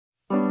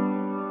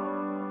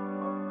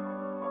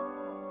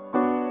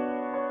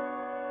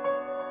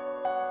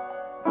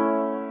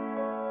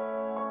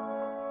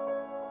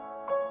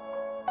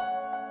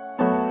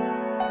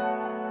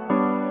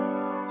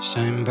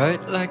Shine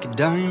bright like a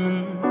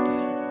diamond.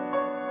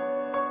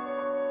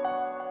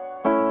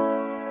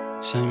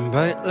 Shine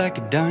bright like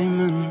a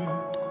diamond.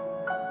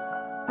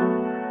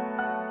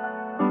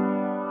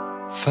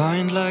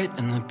 Find light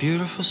in the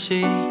beautiful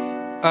sea.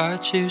 I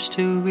choose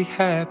to be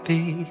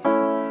happy.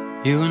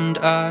 You and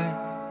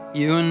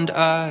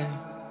I,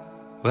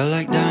 we're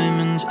like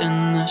diamonds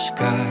in the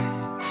sky.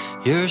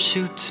 You're a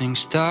shooting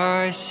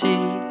star, I see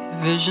a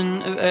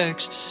vision of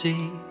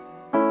ecstasy.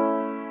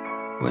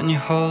 When you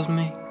hold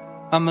me,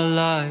 I'm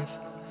alive.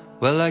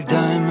 We're like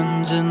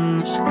diamonds in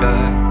the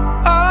sky.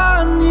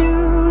 I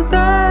knew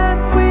that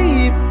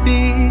we'd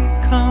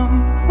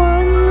become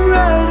one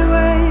right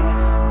away.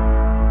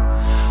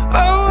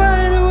 Oh,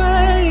 right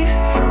away.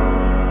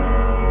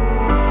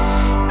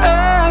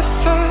 At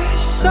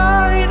first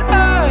sight,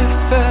 I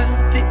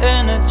felt the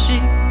energy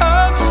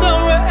of sun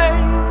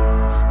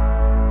rays.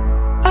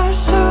 I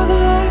saw the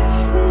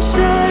life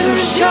inside. So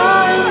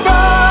shine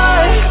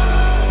bright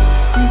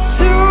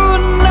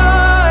tonight.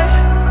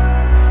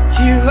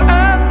 You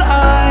and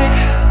I,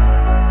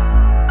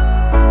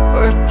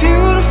 we're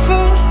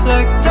beautiful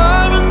like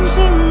diamonds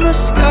in the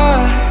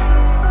sky.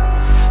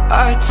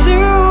 Eye to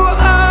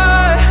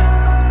eye,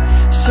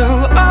 so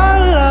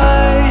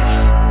alive.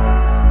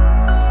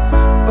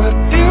 We're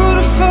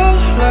beautiful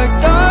like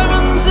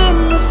diamonds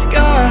in the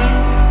sky.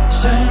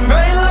 Shine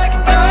bright like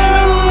a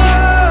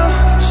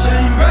diamond.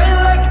 Shine bright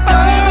like a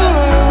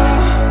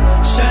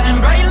diamond. Shining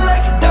bright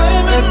like a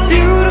diamond. We're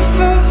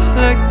beautiful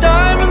like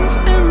diamonds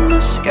in the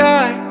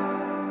sky.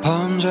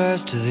 Palms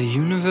rise to the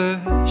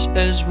universe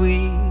as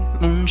we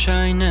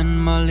moonshine and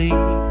Molly.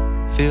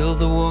 Feel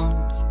the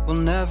warmth, we'll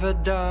never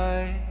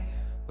die.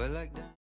 We're like